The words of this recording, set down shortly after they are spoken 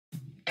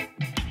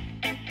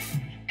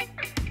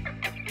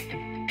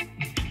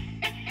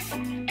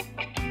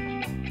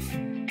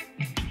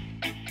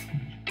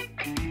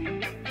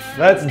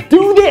Let's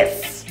do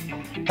this!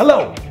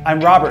 Hello, I'm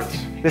Robert.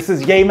 This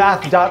is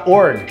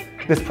YAYmath.org.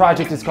 This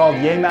project is called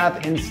YAY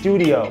Math in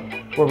Studio,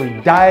 where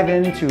we dive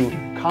into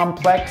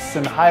complex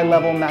and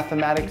high-level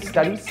mathematics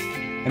studies.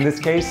 In this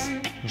case,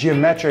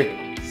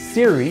 geometric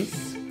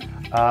series,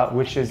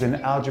 which is an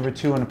Algebra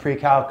 2 and a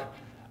pre-calc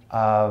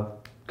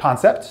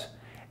concept.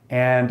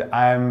 And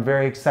I'm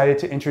very excited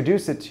to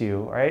introduce it to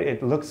you, right?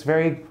 It looks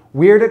very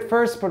weird at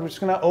first, but we're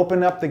just gonna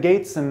open up the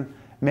gates and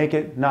make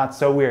it not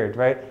so weird,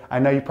 right? I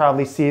know you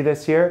probably see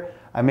this here.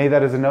 I made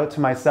that as a note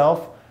to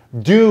myself.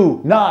 Do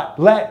not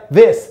let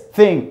this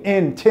thing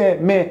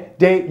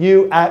intimidate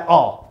you at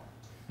all.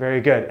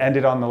 Very good,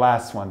 ended on the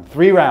last one.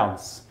 3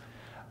 rounds.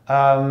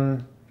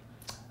 Because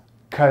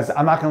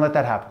I'm not gonna let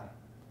that happen.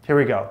 Here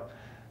we go.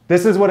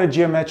 This is what a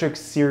geometric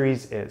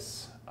series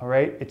is. All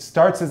right, it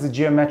starts as a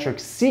geometric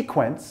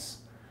sequence,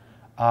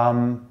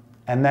 and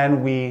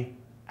then we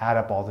add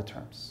up all the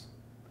terms.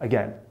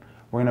 Again,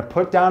 we're going to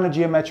put down a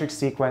geometric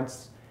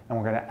sequence, and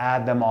we're going to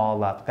add them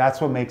all up.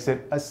 That's what makes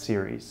it a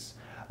series.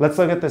 Let's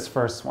look at this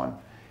first one.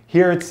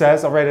 Here it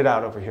says, I'll write it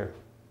out over here.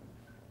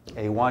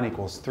 A1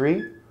 equals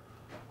 3,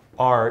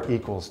 R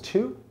equals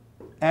 2,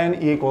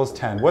 N equals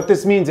 10. What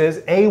this means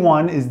is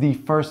A1 is the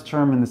first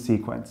term in the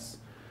sequence.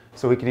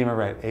 So we can even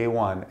write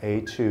A1,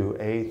 A2,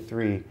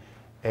 A3,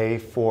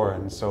 A4,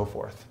 and so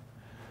forth.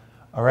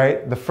 All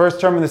right, the first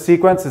term in the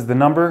sequence is the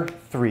number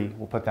 3.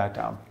 We'll put that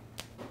down.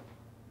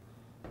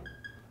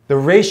 The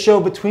ratio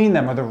between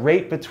them, or the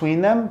rate between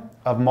them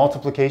of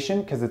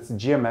multiplication, because it's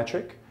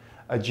geometric,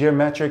 a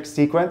geometric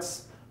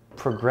sequence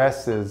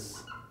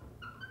progresses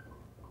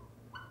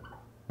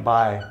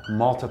by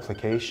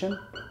multiplication.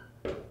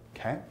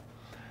 Okay,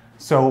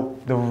 so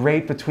the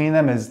rate between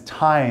them is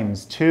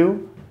times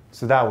 2,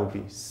 so that would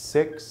be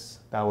 6.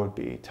 That would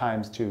be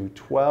times 2,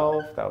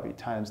 12. That would be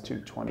times 2,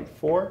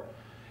 24.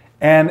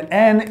 And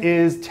n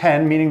is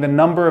 10, meaning the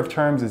number of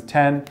terms is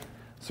 10.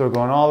 So we're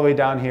going all the way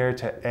down here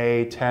to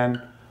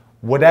A10,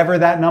 whatever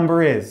that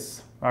number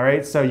is. All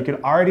right, so you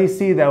can already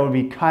see that would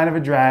be kind of a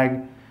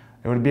drag.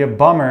 It would be a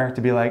bummer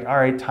to be like, all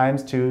right,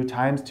 times 2,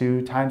 times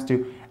 2, times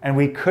 2. And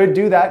we could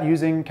do that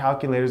using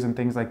calculators and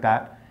things like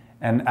that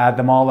and add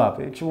them all up.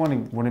 It actually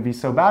wouldn't be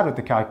so bad with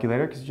the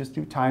calculator because you just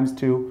do times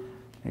 2,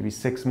 maybe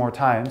 6 more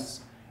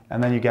times.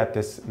 And then you get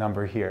this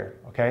number here,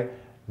 okay?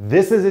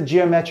 This is a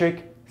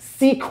geometric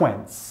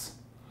sequence.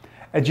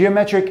 A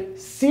geometric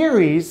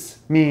series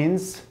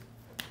means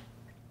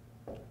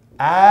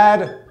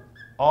add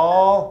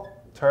all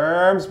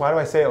terms. Why do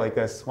I say it like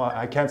this? Well,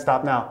 I can't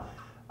stop now.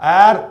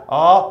 Add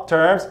all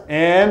terms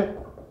in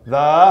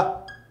the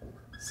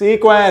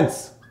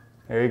sequence.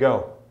 There you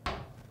go.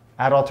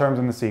 Add all terms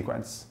in the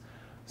sequence.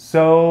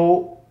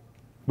 So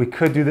we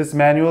could do this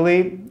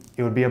manually.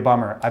 It would be a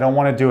bummer. I don't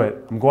want to do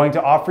it. I'm going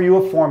to offer you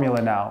a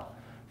formula now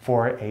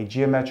for a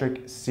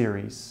geometric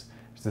series.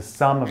 It's the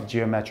sum of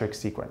geometric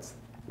sequence.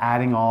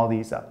 Adding all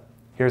these up.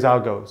 Here's how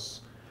it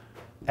goes.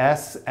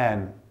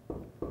 Sn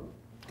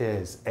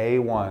is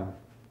A1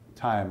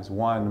 times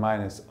 1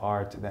 minus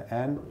r to the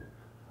n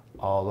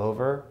all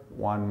over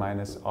 1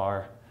 minus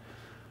r.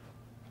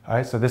 All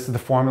right, so this is the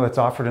formula that's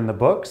offered in the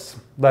books.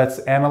 Let's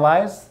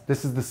analyze.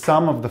 This is the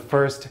sum of the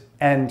first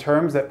n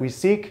terms that we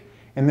seek.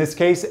 In this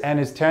case, n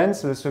is 10,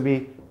 so this would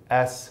be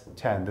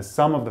S10, the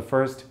sum of the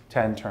first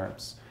 10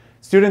 terms.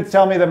 Students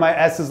tell me that my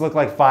s's look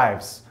like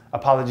 5s.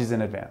 Apologies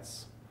in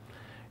advance.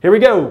 Here we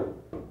go.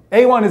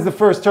 A1 is the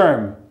first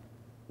term.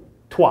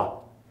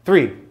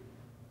 3.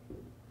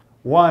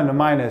 1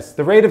 minus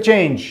the rate of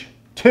change,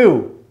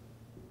 2.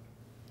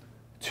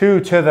 2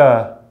 to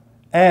the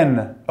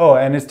n. Oh,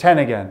 n is 10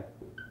 again.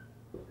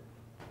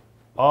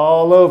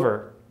 All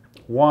over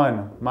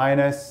 1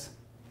 minus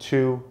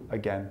 2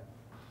 again.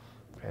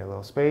 Okay, a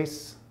little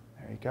space.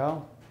 There you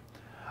go.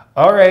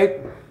 All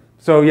right.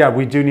 So yeah,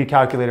 we do need a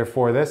calculator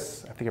for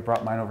this. I think I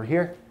brought mine over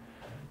here.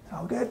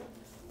 All good.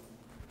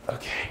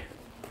 Okay.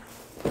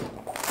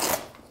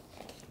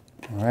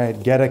 All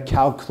right, get a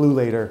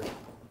calculator.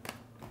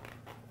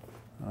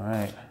 All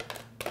right.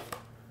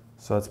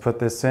 So let's put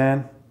this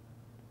in.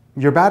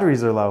 Your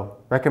batteries are low.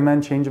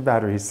 Recommend change of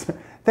batteries.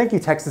 Thank you,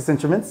 Texas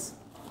Instruments.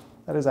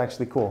 That is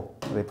actually cool.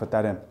 They put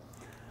that in.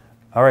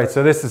 All right,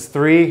 so this is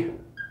 3.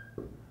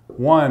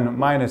 1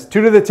 minus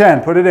 2 to the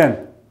 10, put it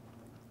in.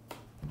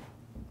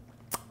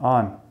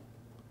 On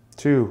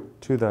 2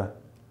 to the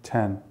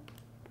 10.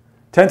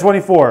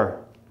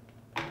 1024.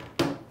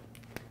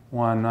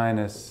 1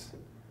 minus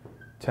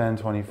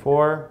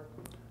 1024.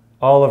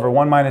 All over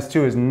 1 minus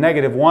 2 is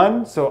negative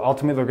 1, so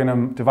ultimately we're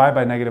going to divide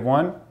by negative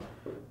 1.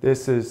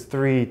 This is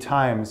 3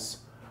 times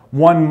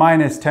 1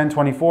 minus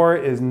 1024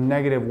 is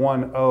negative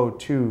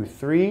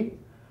 1023,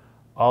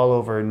 all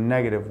over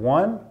negative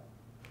 1.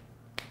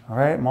 All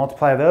right,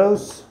 multiply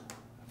those.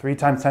 3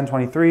 times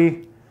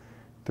 1023,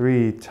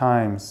 3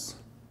 times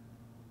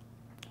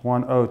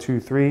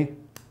 1023,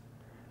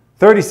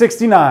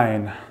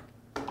 3069.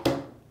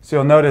 So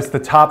you'll notice the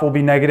top will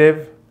be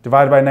negative,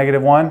 divided by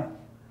negative 1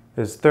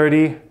 is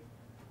 30.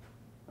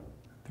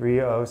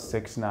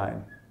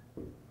 3069.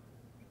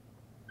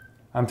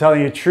 I'm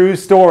telling you, true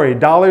story,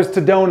 dollars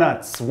to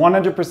donuts,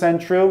 100%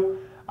 true.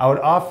 I would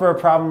offer a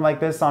problem like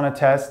this on a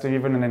test or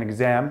even in an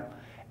exam,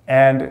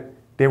 and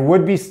there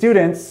would be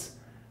students,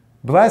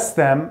 bless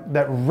them,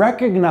 that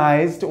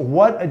recognized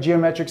what a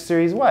geometric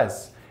series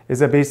was.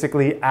 Is it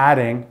basically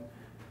adding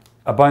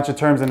a bunch of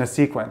terms in a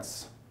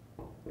sequence?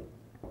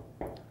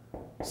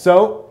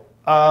 So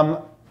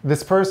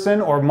this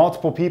person or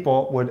multiple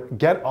people would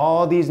get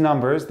all these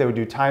numbers. They would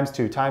do times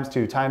 2, times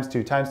 2, times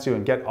 2, times 2,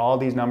 and get all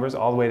these numbers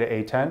all the way to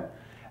A10.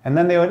 And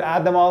then they would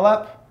add them all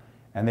up,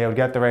 and they would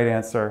get the right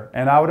answer.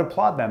 And I would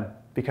applaud them,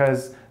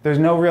 because there's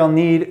no real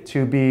need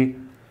to be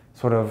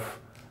sort of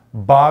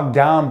bogged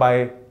down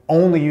by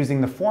only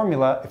using the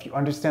formula. If you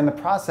understand the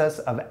process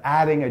of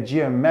adding a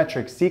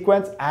geometric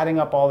sequence, adding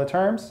up all the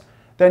terms,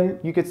 then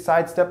you could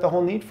sidestep the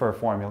whole need for a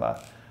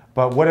formula.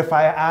 But what if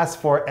I ask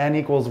for n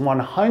equals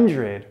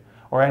 100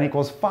 or n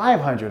equals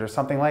 500 or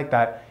something like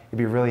that? It'd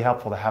be really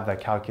helpful to have that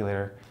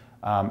calculator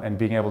and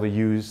being able to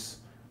use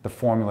the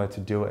formula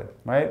to do it,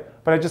 right?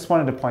 But I just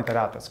wanted to point that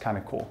out. That's kind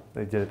of cool.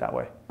 They did it that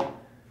way.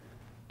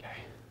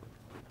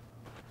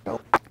 Okay.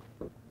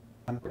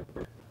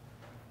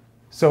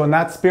 So in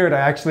that spirit, I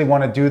actually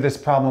want to do this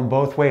problem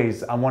both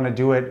ways. I want to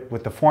do it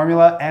with the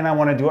formula, and I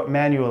want to do it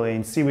manually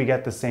and see we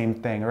get the same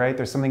thing, right?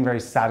 There's something very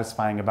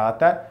satisfying about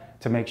that,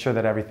 to make sure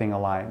that everything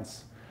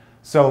aligns.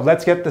 So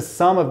let's get the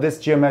sum of this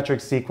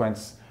geometric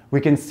sequence. We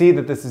can see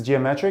that this is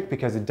geometric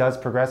because it does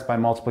progress by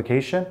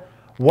multiplication.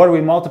 What are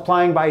we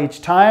multiplying by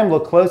each time?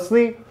 Look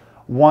closely.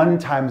 1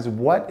 times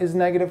what is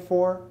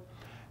 -4?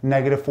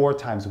 -4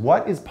 times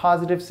what is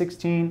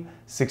 +16?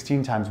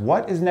 16 times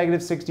what is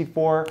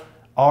 -64?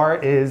 R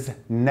is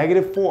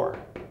 -4,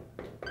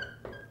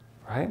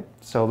 right?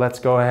 So let's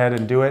go ahead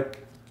and do it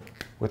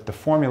with the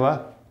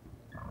formula.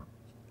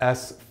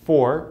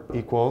 S4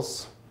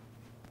 equals,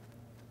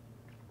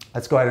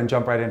 let's go ahead and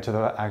jump right into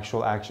the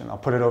actual action. I'll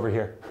put it over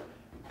here.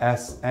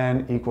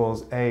 Sn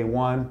equals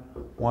A1,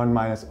 1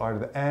 minus r to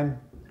the n,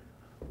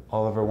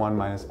 all over 1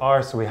 minus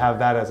r. So we have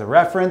that as a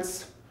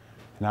reference.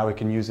 Now we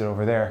can use it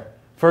over there.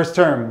 First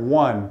term,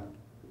 1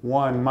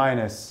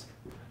 minus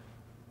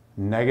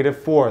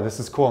 -4. This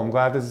is cool. I'm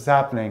glad this is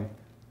happening.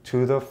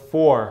 To the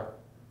 4.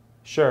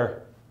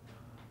 Sure.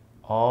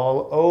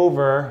 All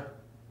over,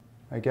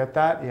 I get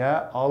that?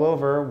 Yeah, all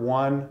over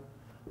 1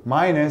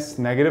 minus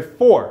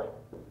 -4.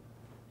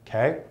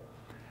 Okay?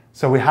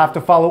 So we have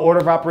to follow order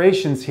of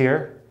operations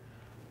here.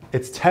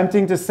 It's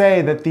tempting to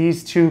say that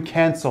these two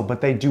cancel, but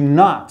they do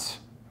not,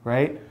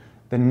 right?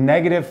 The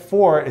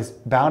 -4 is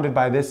bounded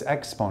by this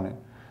exponent.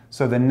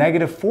 So the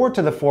 -4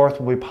 to the 4th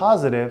will be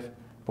positive,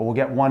 but we'll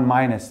get 1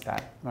 minus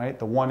that, right?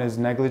 The 1 is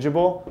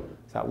negligible,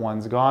 so that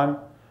 1's gone.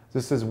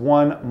 This is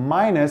 1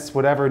 minus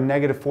whatever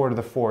 -4 to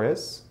the 4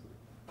 is.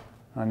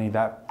 I need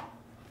that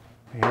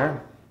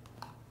here.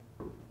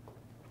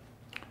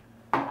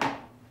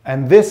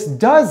 And this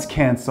does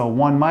cancel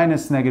 1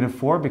 minus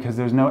 -4 because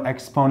there's no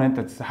exponent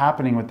that's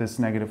happening with this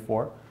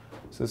 -4.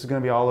 So this is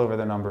going to be all over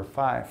the number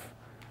 5.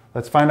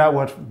 Let's find out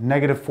what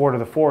 -4 to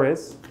the 4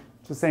 is.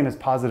 It's the same as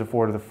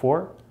 +4 to the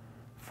 4.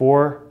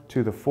 4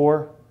 to the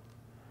 4.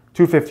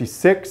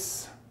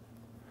 256.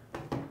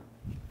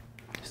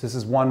 So this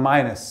is 1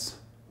 minus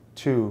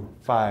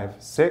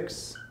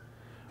 256,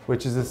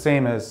 which is the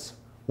same as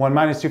 1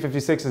 minus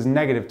 256 is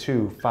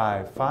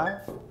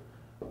 -255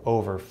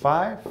 over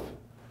 5.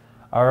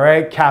 All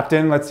right,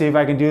 Captain, let's see if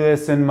I can do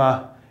this in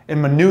my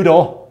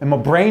noodle, in my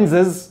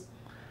brainses.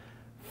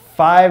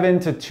 5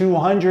 into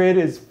 200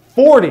 is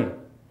 40.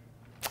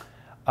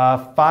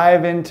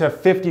 5 into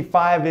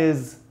 55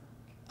 is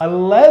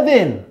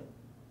 11.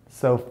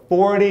 So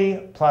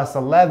 40 plus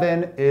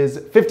 11 is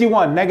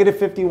 51,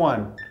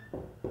 -51.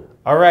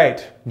 All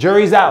right,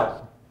 jury's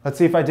out. Let's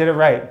see if I did it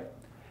right.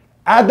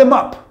 Add them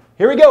up.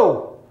 Here we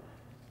go.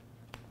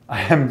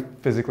 I am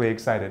physically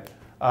excited.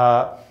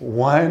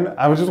 1,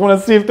 I just want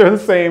to see if they're the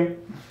same.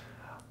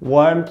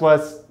 1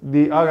 plus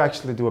the, I'll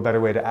actually do a better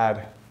way to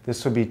add.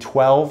 This would be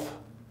 12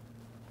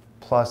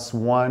 plus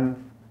 1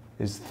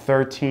 is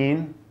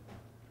 13.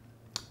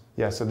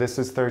 Yeah, so this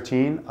is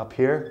 13 up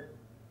here.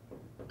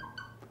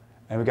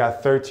 And we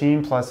got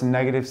 13 plus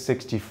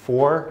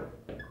 -64.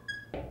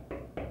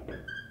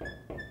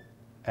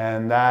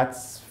 And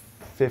that's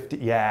 50,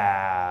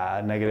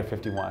 yeah,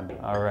 -51.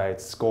 All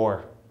right,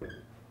 score.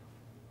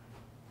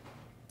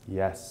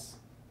 Yes.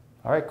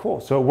 All right, cool.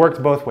 So it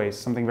worked both ways.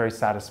 Something very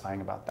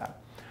satisfying about that.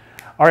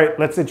 All right,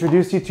 let's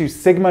introduce you to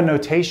sigma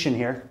notation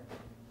here.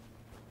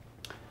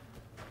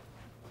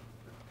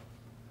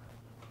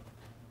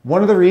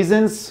 One of the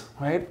reasons,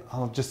 right,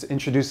 I'll just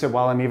introduce it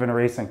while I'm even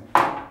erasing.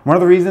 One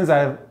of the reasons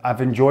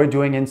I've enjoyed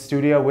doing in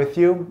studio with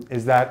you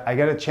is that I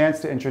get a chance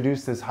to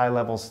introduce this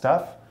high-level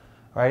stuff,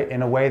 right,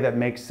 in a way that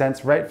makes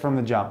sense right from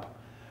the jump.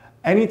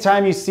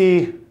 Anytime you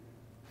see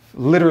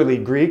literally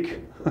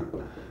Greek,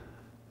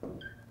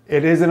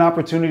 it is an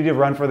opportunity to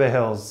run for the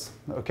hills,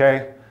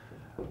 okay?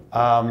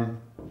 And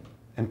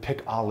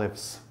pick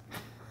olives.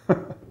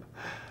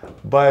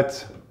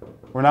 But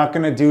we're not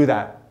going to do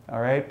that, all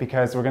right?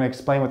 Because we're going to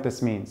explain what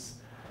this means.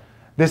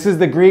 This is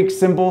the Greek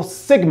symbol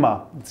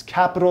sigma. It's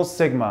capital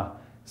sigma.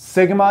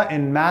 Sigma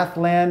in math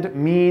land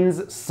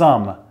means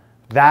sum.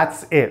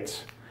 That's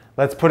it.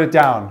 Let's put it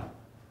down.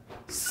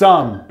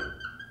 Sum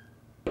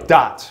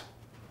dot.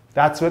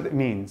 That's what it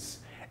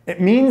means.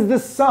 It means the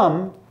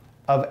sum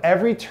of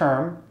every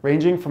term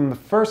ranging from the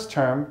first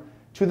term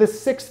to the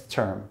sixth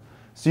term.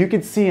 So you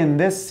can see in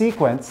this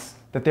sequence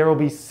that there will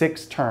be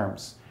 6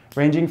 terms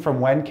ranging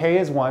from when k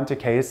is 1 to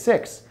k is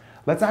 6.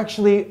 Let's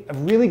actually, a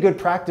really good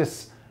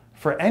practice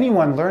for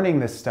anyone learning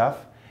this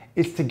stuff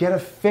is to get a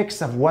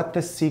fix of what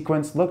the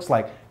sequence looks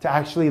like, to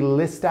actually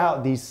list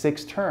out these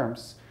 6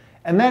 terms.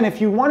 And then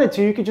if you wanted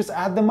to, you could just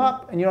add them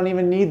up and you don't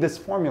even need this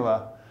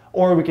formula.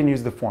 Or we can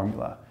use the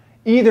formula.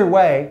 Either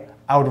way,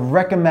 I would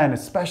recommend,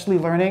 especially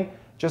learning,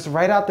 just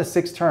write out the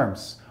 6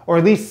 terms, or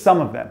at least some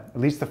of them, at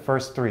least the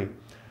first 3.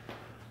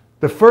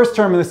 The first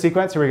term in the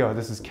sequence, here we go,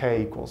 this is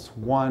k equals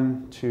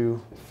 1,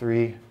 2,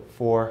 3,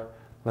 4.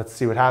 Let's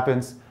see what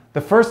happens. The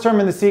first term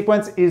in the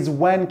sequence is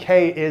when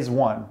k is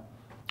 1.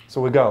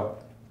 So we go,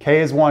 k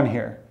is 1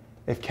 here.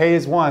 If k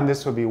is 1,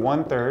 this would be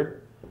 1/3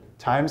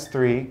 times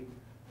 3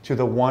 to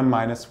the 1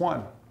 minus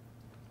 1.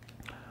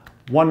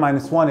 1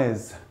 minus 1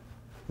 is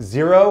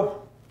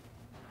 0.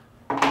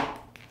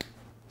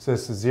 So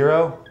this is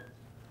 0.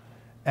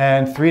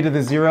 And 3 to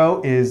the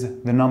 0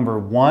 is the number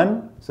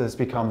 1. So this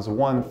becomes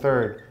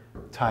 1/3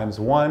 times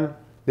 1.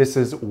 This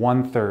is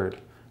 1/3.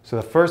 So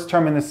the first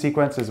term in the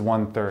sequence is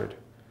 1/3.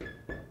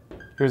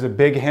 Here's a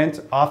big hint.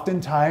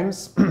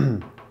 Oftentimes,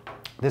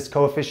 this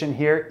coefficient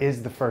here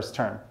is the first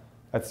term.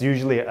 That's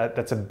usually,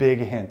 that's a big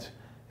hint.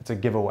 It's a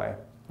giveaway,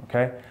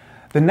 okay?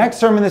 The next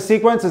term in the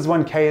sequence is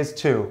when k is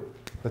 2.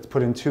 Let's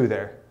put in 2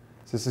 there.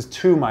 So this is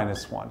 2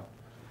 minus 1.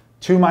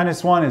 2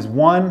 minus 1 is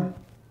 1.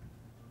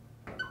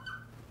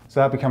 So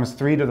that becomes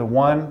 3 to the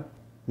 1.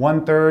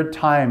 1/3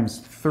 times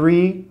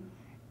 3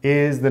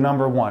 is the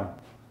number 1.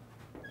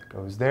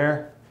 Goes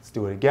there. Let's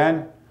do it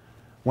again.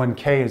 When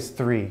k is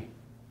 3.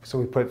 So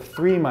we put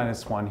 3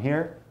 minus 1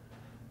 here.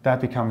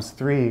 That becomes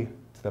 3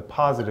 to the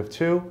positive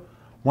 2.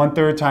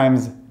 1/3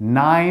 times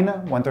 9.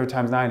 1/3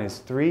 times 9 is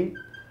 3.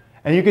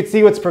 And you can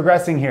see what's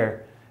progressing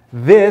here.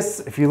 This,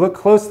 if you look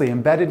closely,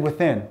 embedded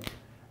within,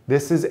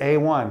 this is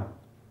A1.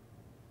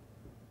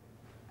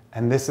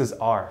 And this is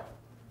R.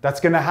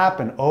 That's going to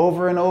happen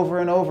over and over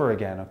and over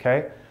again,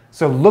 okay?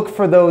 So look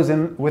for those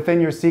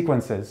within your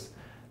sequences,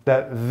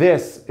 that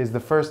this is the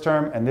first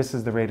term and this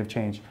is the rate of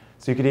change.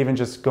 So you could even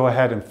just go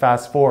ahead and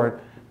fast forward.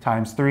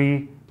 Times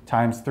 3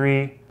 times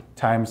 3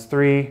 times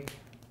 3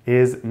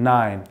 is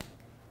 9.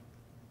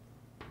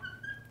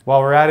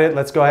 While we're at it,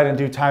 let's go ahead and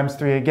do times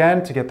 3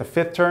 again to get the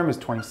 5th term is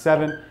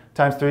 27.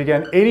 Times 3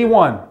 again,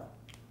 81.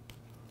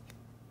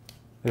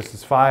 This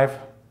is 5.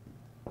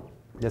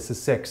 This is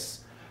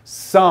 6.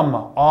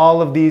 Sum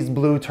all of these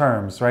blue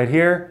terms right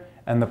here,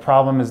 and the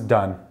problem is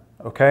done,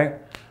 okay?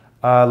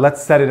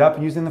 Let's set it up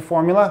using the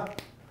formula.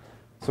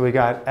 So we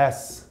got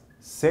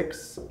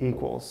S6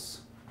 equals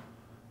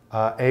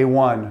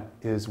A1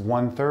 is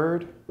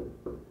 1/3.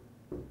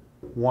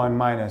 1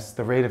 minus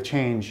the rate of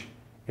change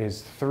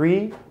is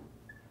 3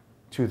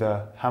 to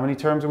the, how many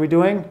terms are we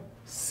doing?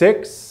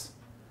 6.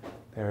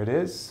 There it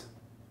is.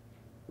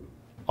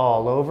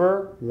 All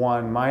over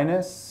 1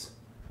 minus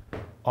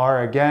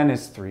R again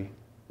is 3.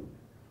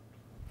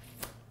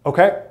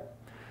 Okay,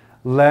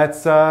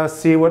 let's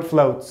see what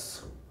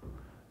floats.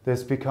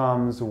 This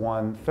becomes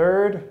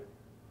 1/3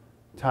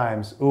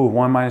 times,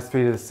 1 minus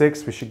 3 to the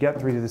 6. We should get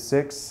 3 to the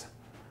 6.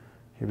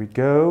 Here we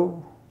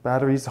go.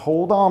 Batteries,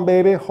 hold on,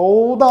 baby,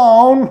 hold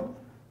on.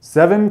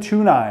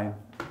 729.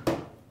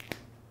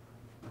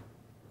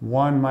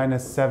 1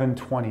 minus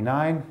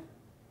 729.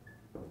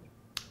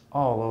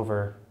 All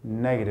over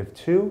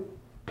 -2.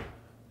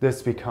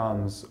 This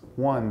becomes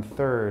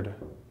 1/3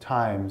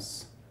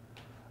 times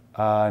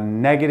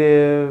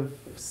negative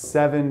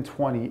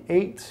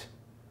 728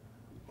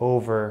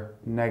 over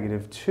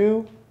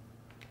 -2.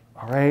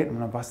 All right, I'm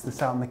going to bust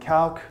this out in the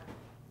calc.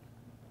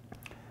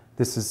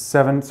 This is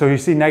 7. So you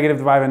see negative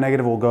divided by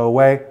negative will go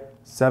away.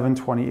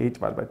 728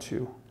 divided by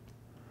 2.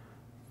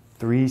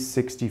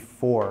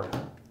 364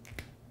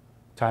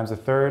 times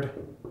 1/3.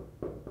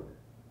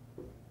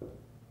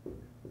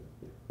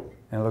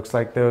 And it looks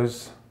like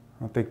those,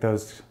 I don't think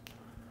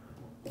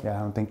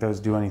those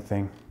do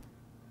anything.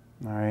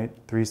 All right,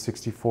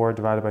 364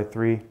 divided by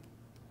 3.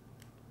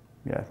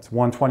 Yeah, it's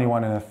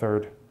 121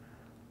 1/3.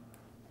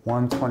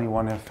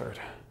 121 1/3.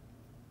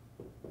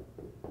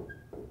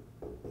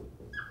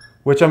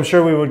 Which I'm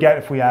sure we would get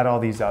if we add all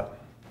these up.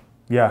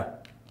 Yeah,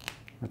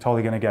 we're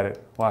totally gonna get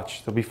it.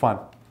 Watch, it'll be fun.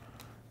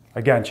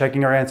 Again,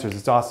 checking our answers,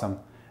 it's awesome.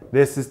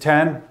 This is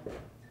 10,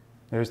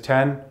 there's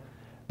 10.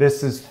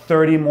 This is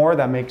 30 more,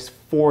 that makes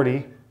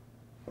 40.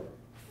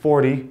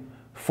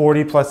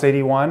 40 plus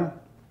 81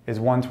 is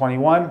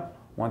 121.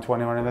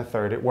 121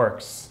 1/3, it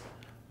works.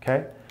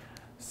 Okay,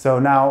 so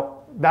now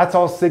that's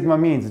all sigma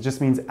means. It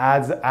just means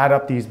add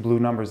up these blue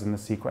numbers in the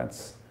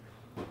sequence.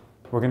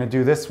 We're gonna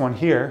do this one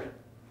here.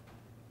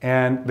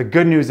 And the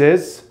good news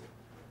is,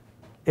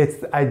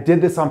 I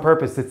did this on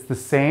purpose. It's the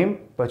same,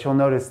 but you'll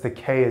notice the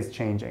k is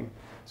changing.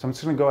 So I'm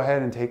just going to go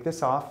ahead and take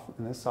this off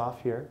and this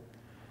off here.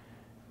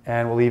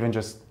 And we'll even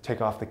just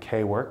take off the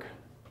k work.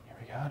 Here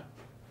we go.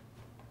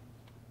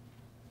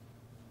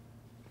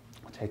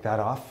 We'll take that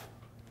off.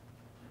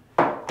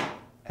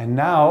 And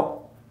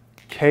now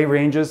k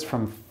ranges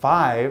from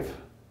 5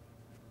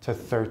 to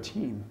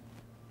 13.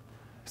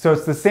 So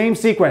it's the same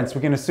sequence. We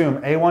can assume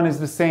A1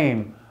 is the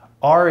same,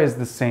 R is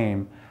the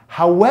same.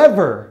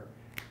 However,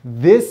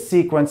 this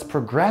sequence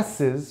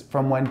progresses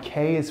from when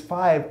k is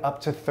 5 up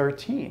to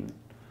 13.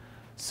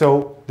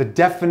 So the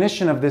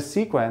definition of this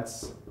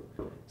sequence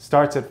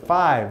starts at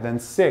 5, then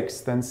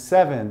 6, then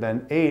 7,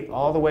 then 8,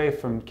 all the way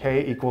from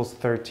k equals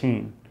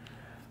 13.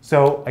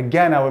 So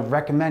again, I would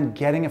recommend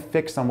getting a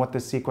fix on what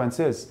this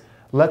sequence is.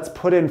 Let's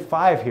put in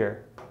 5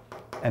 here,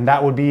 and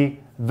that would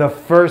be the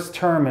first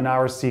term in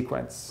our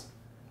sequence.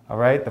 All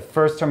right, the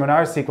first term in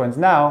our sequence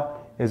now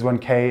is when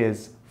k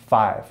is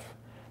 5.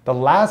 The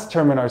last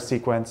term in our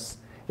sequence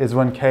is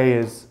when k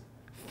is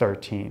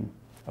 13.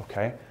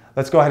 Okay,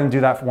 let's go ahead and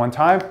do that for one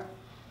time.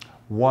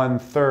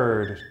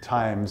 1/3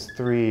 times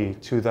 3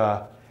 to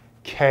the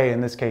k,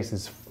 in this case,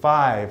 is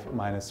 5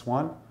 minus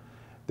 1.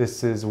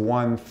 This is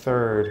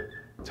 1/3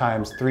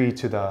 times 3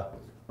 to the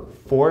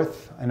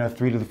 4th. I know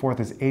 3 to the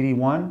 4th is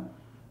 81.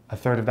 A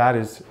third of that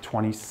is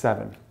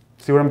 27.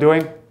 See what I'm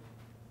doing?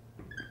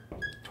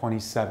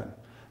 27.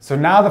 So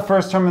now the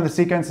first term in the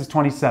sequence is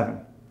 27.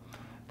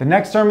 The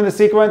next term in the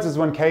sequence is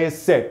when k is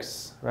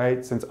 6,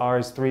 right? Since r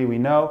is 3, we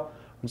know.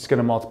 I'm just going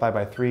to multiply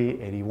by 3,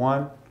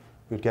 81.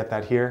 We'd get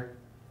that here.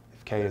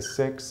 If k is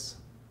 6,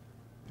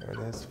 there it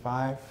is,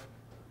 5.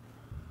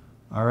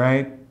 All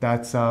right,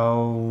 that's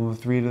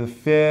 3 to the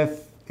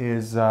 5th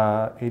is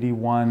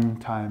 81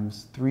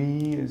 times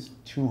 3 is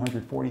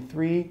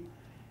 243.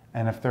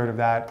 And a third of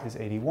that is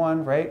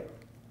 81, right?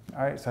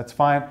 All right, so that's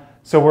fine.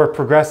 So we're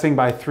progressing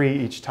by 3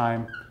 each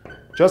time,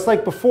 just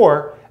like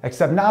before,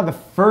 except now the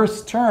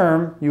first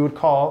term you would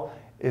call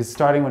is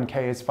starting when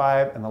k is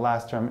 5, and the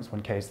last term is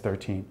when k is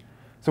 13.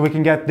 So we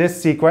can get this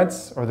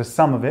sequence, or the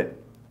sum of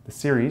it, the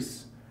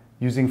series,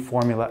 using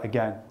formula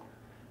again.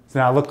 So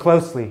now look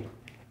closely.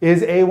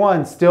 Is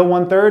A1 still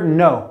 1/3?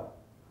 No.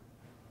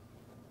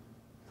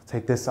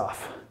 Take this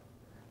off.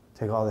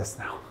 Take all this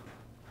now.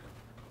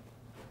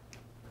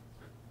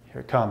 Here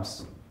it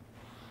comes.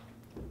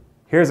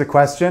 Here's a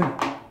question.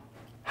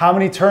 How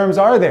many terms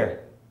are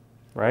there?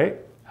 Right?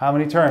 How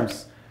many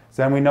terms?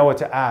 So then we know what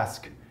to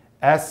ask.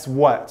 S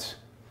what?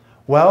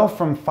 Well,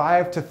 from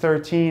 5 to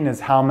 13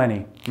 is how many?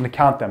 I'm going to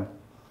count them.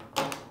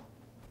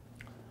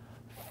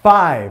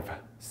 5,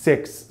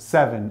 6,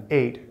 7,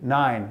 8,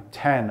 9,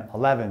 10,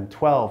 11,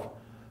 12,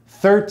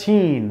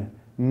 13,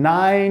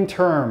 9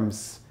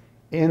 terms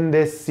in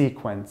this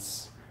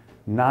sequence.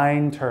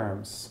 9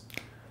 terms.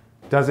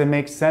 Does it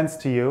make sense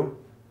to you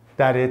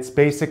that it's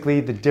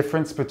basically the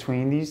difference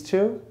between these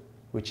two,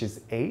 which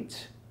is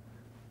 8,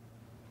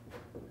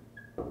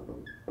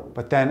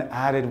 but then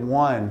added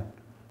 1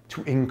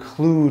 to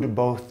include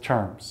both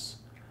terms?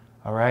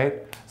 All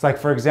right? It's like,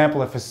 for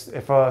example,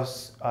 if a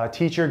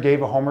teacher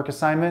gave a homework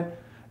assignment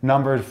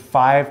numbered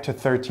 5 to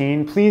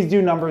 13, please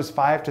do numbers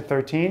 5 to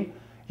 13.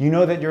 You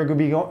know that you're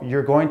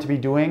going to be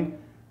doing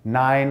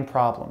 9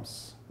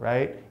 problems,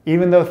 right?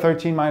 Even though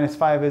 13 minus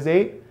 5 is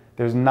 8,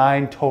 there's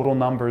 9 total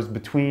numbers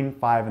between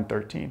 5 and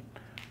 13.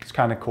 It's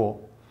kind of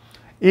cool.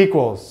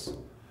 Equals,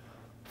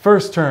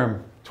 first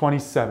term,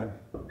 27.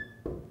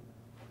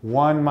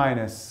 1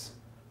 minus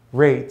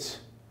rate,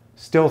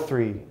 still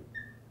 3.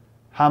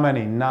 How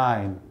many?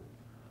 9.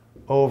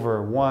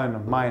 Over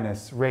 1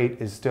 minus rate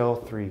is still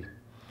 3.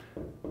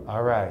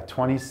 All right,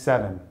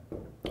 27.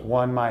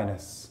 1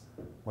 minus,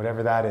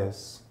 whatever that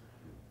is,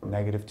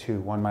 -2.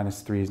 1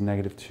 minus 3 is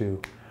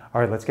 -2. All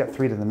right, let's get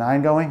 3 to the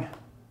 9 going.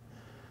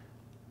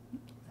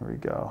 There we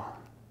go.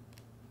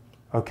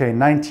 Okay,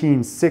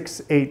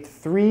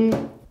 19,683.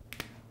 There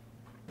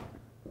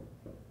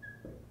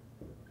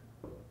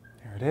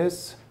it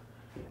is.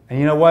 And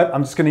you know what?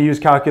 I'm just going to use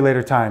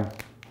calculator time.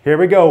 Here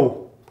we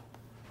go.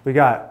 We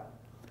got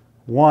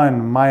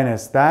 1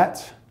 minus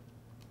that.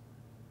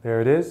 There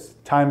it is.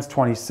 Times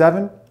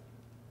 27.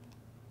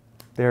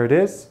 There it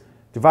is.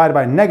 Divided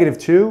by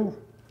 -2.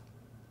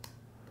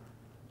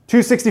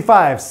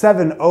 265,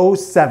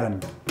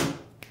 707.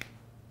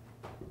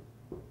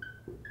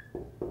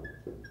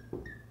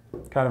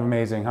 Kind of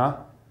amazing, huh?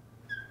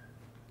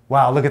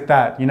 Wow, look at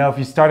that. You know, if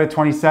you start at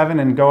 27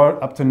 and go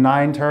up to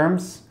 9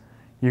 terms,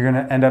 you're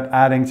going to end up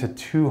adding to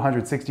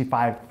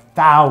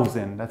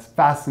 265,000. That's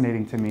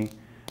fascinating to me.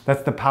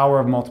 That's the power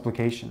of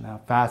multiplication, how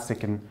fast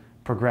it can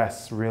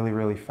progress really,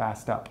 really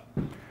fast up.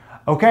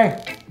 Okay,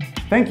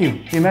 thank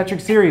you. Geometric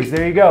series,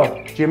 there you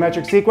go.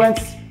 Geometric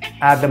sequence,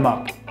 add them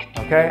up.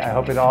 Okay, I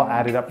hope it all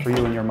added up for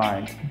you in your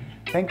mind.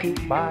 Thank you,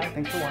 bye,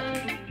 thanks for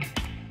watching.